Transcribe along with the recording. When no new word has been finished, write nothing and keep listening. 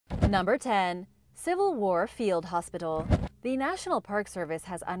Number 10. Civil War Field Hospital. The National Park Service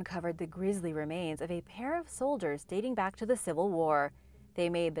has uncovered the grisly remains of a pair of soldiers dating back to the Civil War. They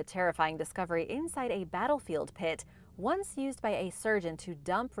made the terrifying discovery inside a battlefield pit, once used by a surgeon to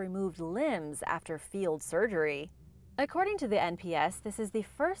dump removed limbs after field surgery. According to the NPS, this is the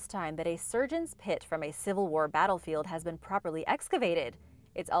first time that a surgeon's pit from a Civil War battlefield has been properly excavated.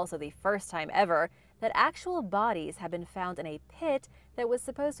 It's also the first time ever that actual bodies have been found in a pit that was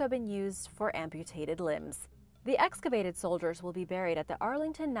supposed to have been used for amputated limbs. The excavated soldiers will be buried at the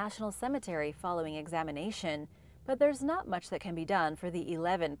Arlington National Cemetery following examination, but there's not much that can be done for the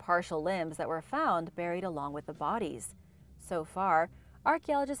 11 partial limbs that were found buried along with the bodies. So far,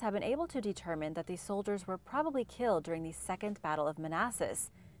 archaeologists have been able to determine that these soldiers were probably killed during the Second Battle of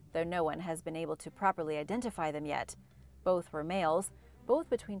Manassas, though no one has been able to properly identify them yet. Both were males, both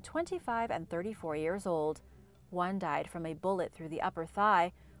between 25 and 34 years old. One died from a bullet through the upper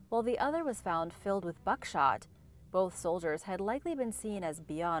thigh, while the other was found filled with buckshot. Both soldiers had likely been seen as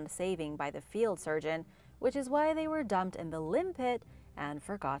beyond saving by the field surgeon, which is why they were dumped in the limb pit and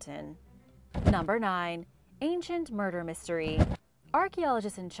forgotten. Number 9. Ancient Murder Mystery.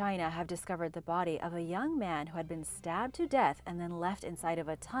 Archaeologists in China have discovered the body of a young man who had been stabbed to death and then left inside of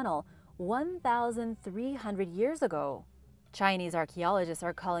a tunnel 1,300 years ago. Chinese archaeologists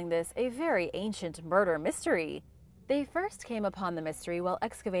are calling this a very ancient murder mystery. They first came upon the mystery while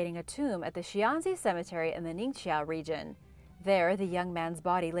excavating a tomb at the Xianzi Cemetery in the Ningxia region. There, the young man's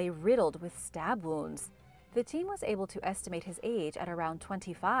body lay riddled with stab wounds. The team was able to estimate his age at around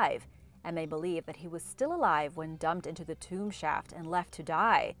 25, and they believe that he was still alive when dumped into the tomb shaft and left to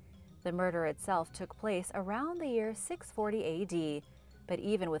die. The murder itself took place around the year 640 AD, but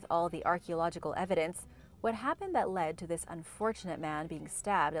even with all the archaeological evidence, what happened that led to this unfortunate man being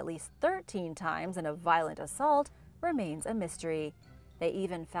stabbed at least 13 times in a violent assault remains a mystery. They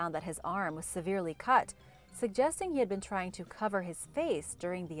even found that his arm was severely cut, suggesting he had been trying to cover his face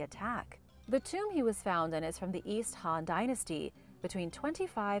during the attack. The tomb he was found in is from the East Han Dynasty, between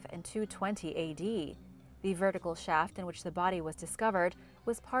 25 and 220 AD. The vertical shaft in which the body was discovered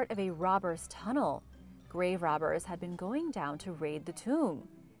was part of a robber's tunnel. Grave robbers had been going down to raid the tomb.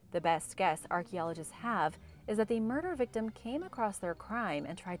 The best guess archaeologists have is that the murder victim came across their crime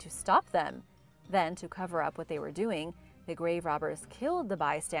and tried to stop them. Then, to cover up what they were doing, the grave robbers killed the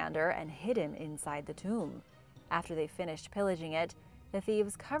bystander and hid him inside the tomb. After they finished pillaging it, the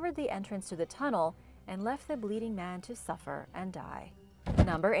thieves covered the entrance to the tunnel and left the bleeding man to suffer and die.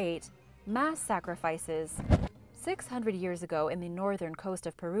 Number 8. Mass sacrifices. 600 years ago in the northern coast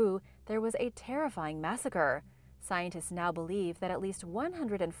of Peru, there was a terrifying massacre. Scientists now believe that at least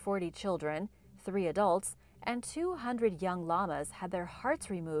 140 children, 3 adults, and 200 young llamas had their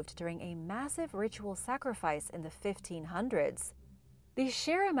hearts removed during a massive ritual sacrifice in the 1500s. The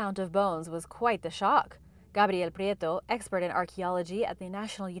sheer amount of bones was quite the shock. Gabriel Prieto, expert in archaeology at the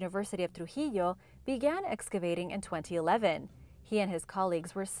National University of Trujillo, began excavating in 2011. He and his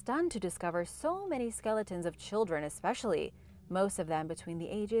colleagues were stunned to discover so many skeletons of children especially, most of them between the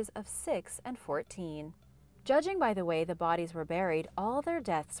ages of 6 and 14. Judging by the way the bodies were buried, all their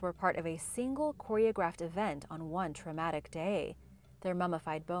deaths were part of a single choreographed event on one traumatic day. Their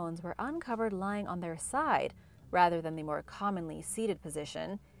mummified bones were uncovered lying on their side, rather than the more commonly seated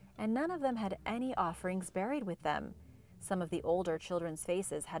position, and none of them had any offerings buried with them. Some of the older children's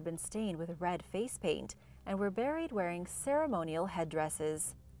faces had been stained with red face paint and were buried wearing ceremonial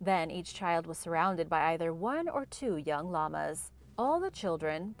headdresses. Then each child was surrounded by either 1 or 2 young llamas. All the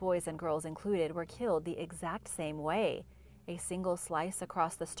children, boys and girls included, were killed the exact same way. A single slice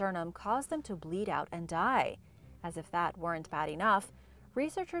across the sternum caused them to bleed out and die. As if that weren't bad enough,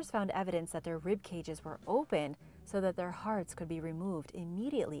 researchers found evidence that their rib cages were open so that their hearts could be removed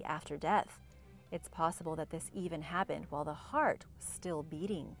immediately after death. It's possible that this even happened while the heart was still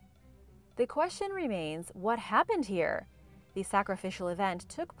beating. The question remains, what happened here? The sacrificial event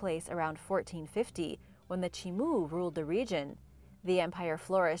took place around 1450 when the Chimu ruled the region. The empire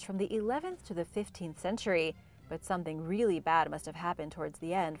flourished from the 11th to the 15th century, but something really bad must have happened towards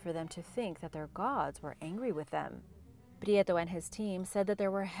the end for them to think that their gods were angry with them. Prieto and his team said that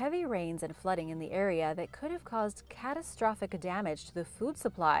there were heavy rains and flooding in the area that could have caused catastrophic damage to the food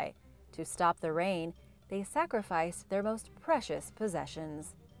supply. To stop the rain, they sacrificed their most precious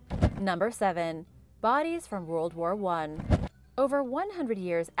possessions. Number 7. Bodies from World War I. Over 100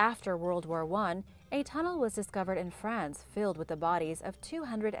 years after World War I, a tunnel was discovered in France filled with the bodies of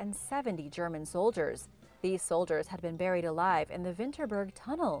 270 German soldiers. These soldiers had been buried alive in the Winterberg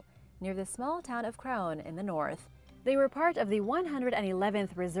Tunnel, near the small town of Kraun in the north. They were part of the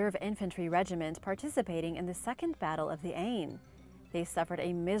 111th Reserve Infantry Regiment participating in the Second Battle of the Aisne. They suffered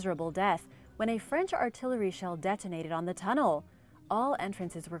a miserable death when a French artillery shell detonated on the tunnel. All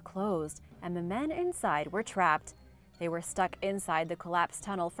entrances were closed, and the men inside were trapped. They were stuck inside the collapsed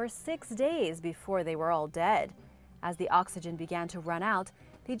tunnel for 6 days before they were all dead. As the oxygen began to run out,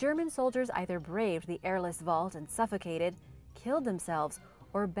 the German soldiers either braved the airless vault and suffocated, killed themselves,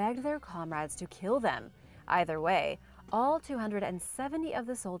 or begged their comrades to kill them. Either way, all 270 of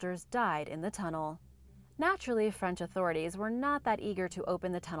the soldiers died in the tunnel. Naturally, French authorities were not that eager to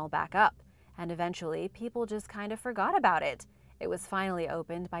open the tunnel back up, and eventually people just kind of forgot about it. It was finally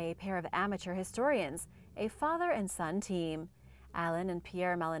opened by a pair of amateur historians, a father and son team. Alan and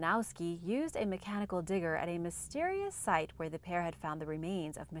Pierre Malinowski used a mechanical digger at a mysterious site where the pair had found the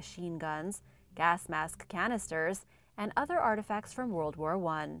remains of machine guns, gas mask canisters, and other artifacts from World War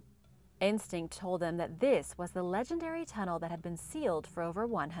I. Instinct told them that this was the legendary tunnel that had been sealed for over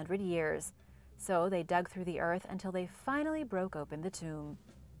 100 years. So they dug through the earth until they finally broke open the tomb.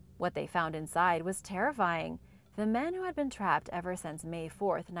 What they found inside was terrifying. The men who had been trapped ever since May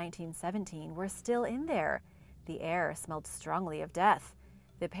 4th, 1917 were still in there. The air smelled strongly of death.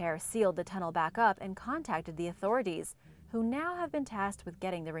 The pair sealed the tunnel back up and contacted the authorities, who now have been tasked with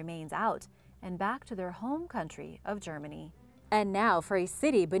getting the remains out and back to their home country of Germany. And now for a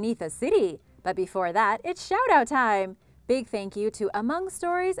city beneath a city. But before that, it's shout-out time! Big thank you to Among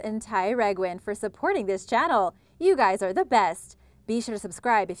Stories and Ty Regwin for supporting this channel. You guys are the best! Be sure to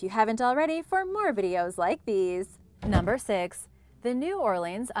subscribe if you haven't already for more videos like these. Number 6. The New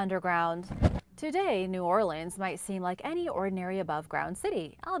Orleans Underground. Today, New Orleans might seem like any ordinary above-ground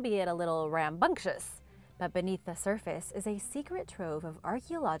city, albeit a little rambunctious. But beneath the surface is a secret trove of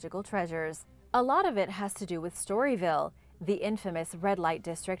archaeological treasures. A lot of it has to do with Storyville, the infamous red light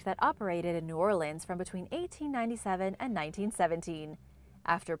district that operated in New Orleans from between 1897 and 1917.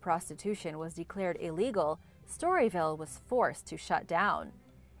 After prostitution was declared illegal, Storyville was forced to shut down.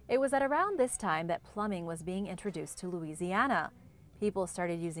 It was at around this time that plumbing was being introduced to Louisiana. People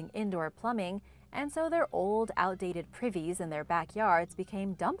started using indoor plumbing, and so their old, outdated privies in their backyards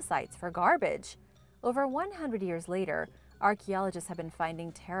became dump sites for garbage. Over 100 years later, archaeologists have been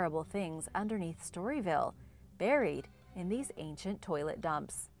finding terrible things underneath Storyville, buried in these ancient toilet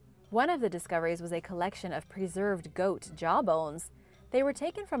dumps. One of the discoveries was a collection of preserved goat jaw bones. They were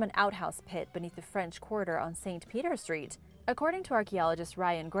taken from an outhouse pit beneath the French Quarter on St. Peter Street. According to archaeologist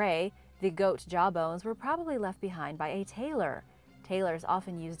Ryan Gray, the goat jaw bones were probably left behind by a tailor. Tailors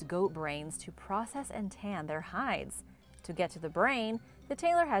often used goat brains to process and tan their hides. To get to the brain, the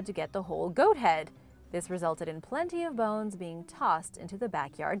tailor had to get the whole goat head. This resulted in plenty of bones being tossed into the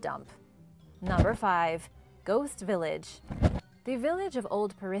backyard dump. Number 5. Ghost Village. The village of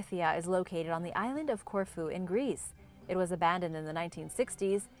Old Perythia is located on the island of Corfu in Greece. It was abandoned in the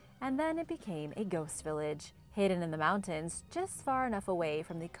 1960s, and then it became a ghost village. Hidden in the mountains, just far enough away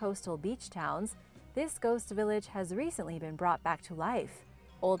from the coastal beach towns, this ghost village has recently been brought back to life.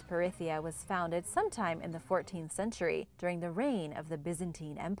 Old Perythia was founded sometime in the 14th century during the reign of the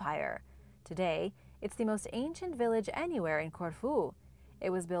Byzantine Empire. Today, it's the most ancient village anywhere in Corfu. It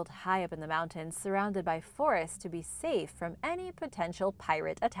was built high up in the mountains, surrounded by forests to be safe from any potential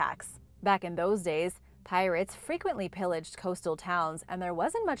pirate attacks. Back in those days, pirates frequently pillaged coastal towns, and there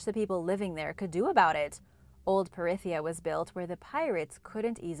wasn't much the people living there could do about it. Old Perythia was built where the pirates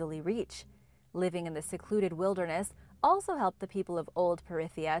couldn't easily reach. Living in the secluded wilderness also helped the people of Old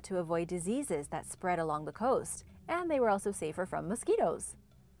Perythia to avoid diseases that spread along the coast, and they were also safer from mosquitoes.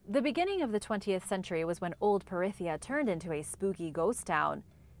 The beginning of the 20th century was when Old Perythia turned into a spooky ghost town.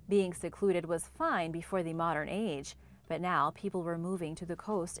 Being secluded was fine before the modern age, but now people were moving to the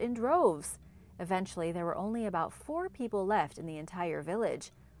coast in droves. Eventually, there were only about 4 people left in the entire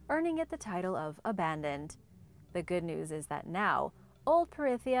village, earning it the title of abandoned. The good news is that now, Old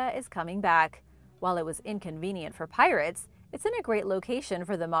Perythia is coming back. While it was inconvenient for pirates, it's in a great location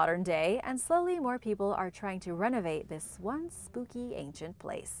for the modern day, and slowly more people are trying to renovate this once spooky ancient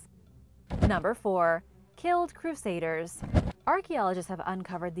place. Number 4. Killed Crusaders. Archaeologists have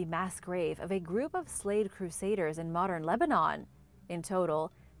uncovered the mass grave of a group of slayed crusaders in modern Lebanon. In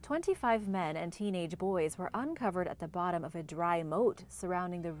total, 25 men and teenage boys were uncovered at the bottom of a dry moat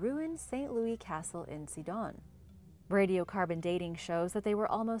surrounding the ruined St. Louis Castle in Sidon. Radiocarbon dating shows that they were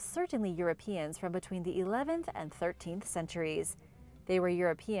almost certainly Europeans from between the 11th and 13th centuries. They were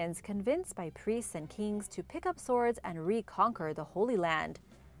Europeans convinced by priests and kings to pick up swords and reconquer the Holy Land.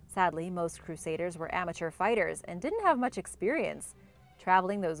 Sadly, most crusaders were amateur fighters and didn't have much experience.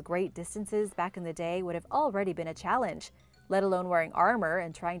 Traveling those great distances back in the day would have already been a challenge, let alone wearing armor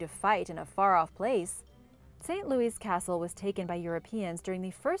and trying to fight in a far-off place. St. Louis Castle was taken by Europeans during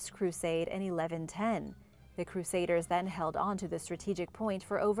the First Crusade in 1110. The Crusaders then held on to the strategic point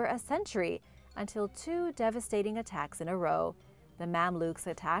for over a century, until two devastating attacks in a row. The Mamluks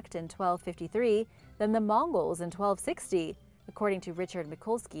attacked in 1253, then the Mongols in 1260. According to Richard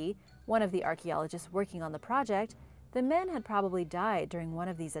Mikulski, one of the archaeologists working on the project, the men had probably died during one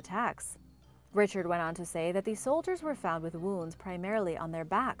of these attacks. Richard went on to say that the soldiers were found with wounds primarily on their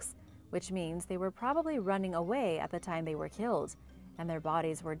backs, which means they were probably running away at the time they were killed, and their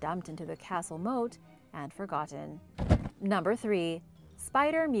bodies were dumped into the castle moat and forgotten. Number 3.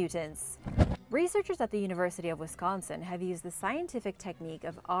 Spider mutants. Researchers at the University of Wisconsin have used the scientific technique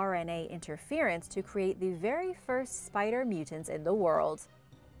of RNA interference to create the very first spider mutants in the world.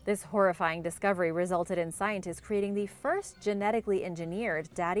 This horrifying discovery resulted in scientists creating the first genetically engineered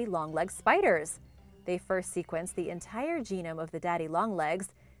daddy longlegs spiders. They first sequenced the entire genome of the daddy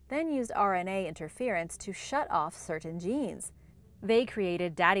longlegs, then used RNA interference to shut off certain genes. They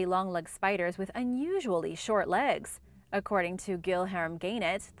created daddy longlegs spiders with unusually short legs. According to Guilherme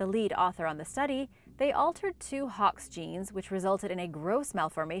Gainet, the lead author on the study, they altered two Hox genes, which resulted in a gross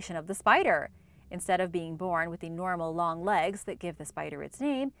malformation of the spider. Instead of being born with the normal long legs that give the spider its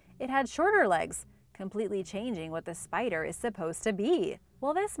name, it had shorter legs, completely changing what the spider is supposed to be.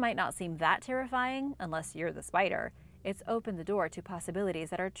 While this might not seem that terrifying, unless you're the spider, it's opened the door to possibilities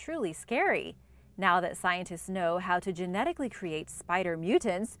that are truly scary. Now that scientists know how to genetically create spider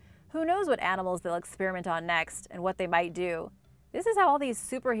mutants, who knows what animals they'll experiment on next and what they might do? This is how all these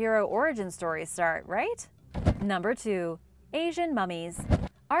superhero origin stories start, right? Number 2. Asian mummies.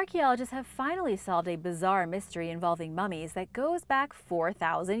 Archaeologists have finally solved a bizarre mystery involving mummies that goes back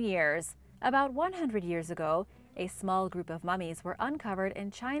 4,000 years. About 100 years ago, a small group of mummies were uncovered in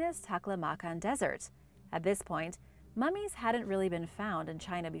China's Taklamakan Desert. At this point, mummies hadn't really been found in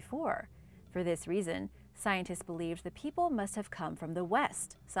China before. For this reason, scientists believed the people must have come from the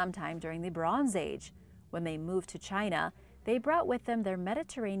West, sometime during the Bronze Age. When they moved to China, they brought with them their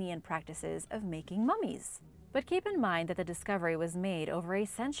Mediterranean practices of making mummies. But keep in mind that the discovery was made over a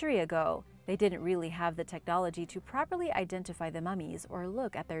century ago. They didn't really have the technology to properly identify the mummies or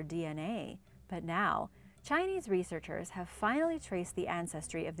look at their DNA. But now, Chinese researchers have finally traced the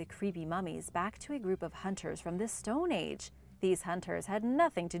ancestry of the creepy mummies back to a group of hunters from the Stone Age. These hunters had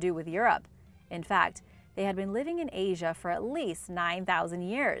nothing to do with Europe. In fact, they had been living in Asia for at least 9,000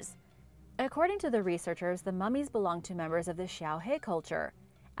 years. According to the researchers, the mummies belong to members of the Xiaohe culture.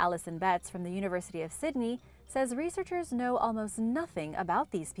 Alison Betts from the University of Sydney says researchers know almost nothing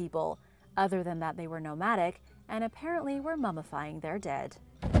about these people, other than that they were nomadic and apparently were mummifying their dead.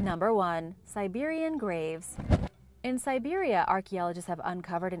 Number 1. Siberian graves. In Siberia, archaeologists have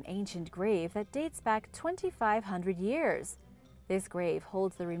uncovered an ancient grave that dates back 2,500 years. This grave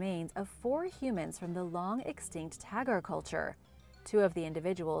holds the remains of 4 humans from the long-extinct Tagar culture. 2 of the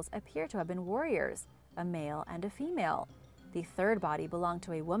individuals appear to have been warriors, a male and a female. The third body belonged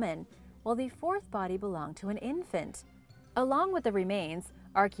to a woman, while the fourth body belonged to an infant. Along with the remains,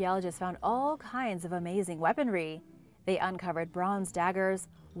 archaeologists found all kinds of amazing weaponry. They uncovered bronze daggers,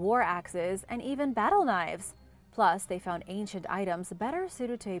 war axes, and even battle knives. Plus, they found ancient items better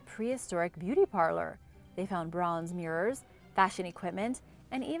suited to a prehistoric beauty parlor. They found bronze mirrors, fashion equipment,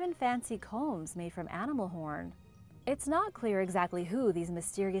 and even fancy combs made from animal horn. It's not clear exactly who these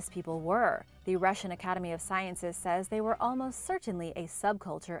mysterious people were. The Russian Academy of Sciences says they were almost certainly a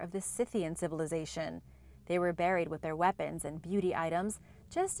subculture of the Scythian civilization. They were buried with their weapons and beauty items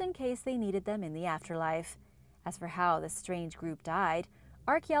just in case they needed them in the afterlife. As for how this strange group died,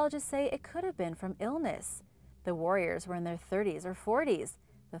 archaeologists say it could have been from illness. The warriors were in their 30s or 40s.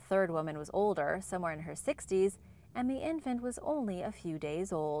 The third woman was older, somewhere in her 60s, and the infant was only a few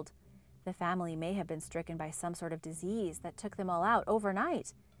days old. The family may have been stricken by some sort of disease that took them all out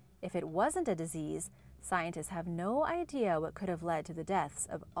overnight. If it wasn't a disease, scientists have no idea what could have led to the deaths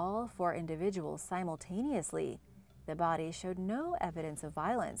of all 4 individuals simultaneously. The bodies showed no evidence of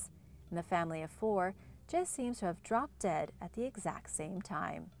violence, and the family of 4 just seems to have dropped dead at the exact same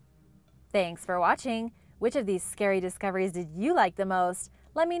time. Thanks for watching! Which of these scary discoveries did you like the most?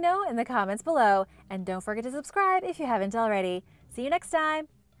 Let me know in the comments below, and don't forget to subscribe if you haven't already. See you next time!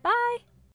 Bye!